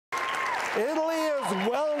Italy is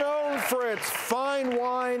well known for its fine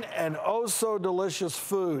wine and oh so delicious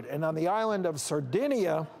food. And on the island of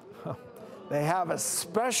Sardinia, they have a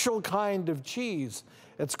special kind of cheese.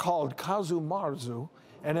 It's called Casumarzu,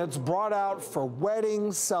 and it's brought out for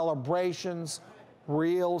weddings, celebrations,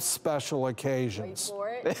 real special occasions.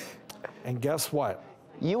 Wait for it. And guess what?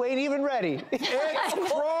 You ain't even ready.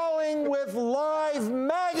 It's crawling with live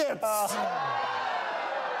maggots.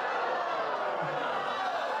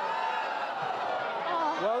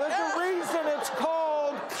 Well, there's a reason it's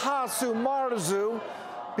called Casumarzu,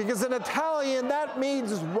 because in Italian that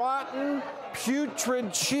means rotten,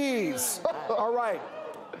 putrid cheese. All right.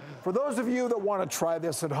 For those of you that want to try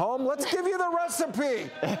this at home, let's give you the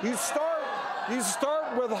recipe. You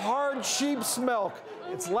start with hard sheep's milk.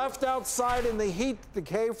 It's left outside in the heat to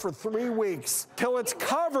decay for 3 weeks till it's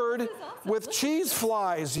covered with cheese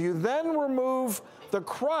flies. You then remove the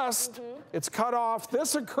crust. It's cut off.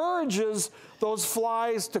 This encourages those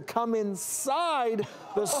flies to come inside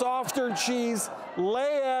the softer cheese,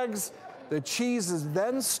 lay eggs. The cheese is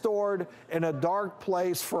then stored in a dark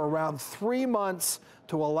place for around 3 months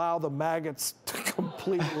to allow the maggots to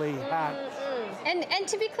completely hatch. And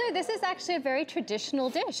to be clear, this is actually a very traditional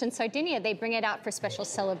dish. In Sardinia, they bring it out for special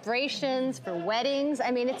celebrations, for weddings.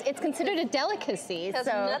 I mean, it's considered a delicacy. Because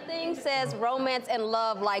nothing says romance and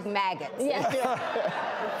love like maggots. Yeah. Exactly.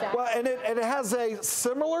 Well, and it has a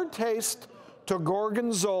similar taste to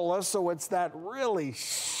gorgonzola, so it's that really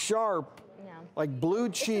sharp, like blue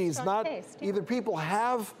cheese. Not taste, either people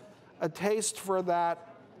have a taste for that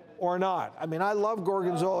or not. I mean, I love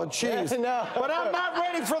gorgonzola cheese, but I'm not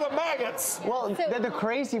ready for the maggots. Well, the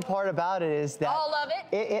crazy part about it is that all of it.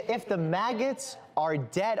 If the maggots are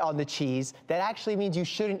dead on the cheese, that actually means you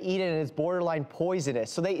shouldn't eat it and it's borderline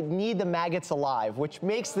poisonous. So they need the maggots alive, which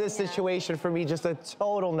makes this situation for me just a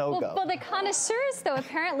total no-go. Well, the connoisseurs, though,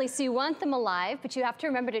 apparently, so you want them alive, but you have to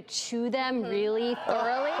remember to chew them really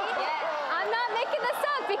thoroughly. I'm not making this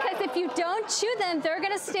up, because if you don't chew them, they're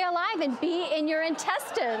gonna stay alive and be in your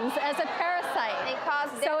intestines as a parasite.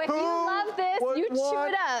 So if you love this, you chew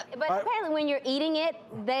it up. But apparently when you're eating it,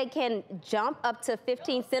 they can jump up to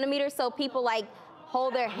 15 centimeters, so people like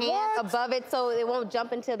hold their hand above it so it won't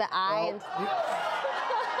jump into the eye.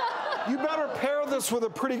 You better pair this with a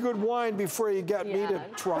pretty good wine before you get me to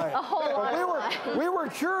try it. A whole lot. We were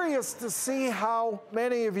curious to see how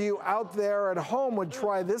many of you out there at home would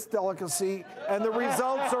try this delicacy, and the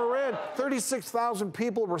results are in. 36,000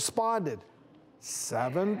 people responded.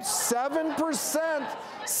 7%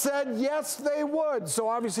 said yes, they would. So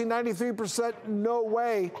obviously 93% no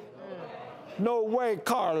way. No way,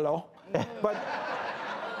 Carlo. But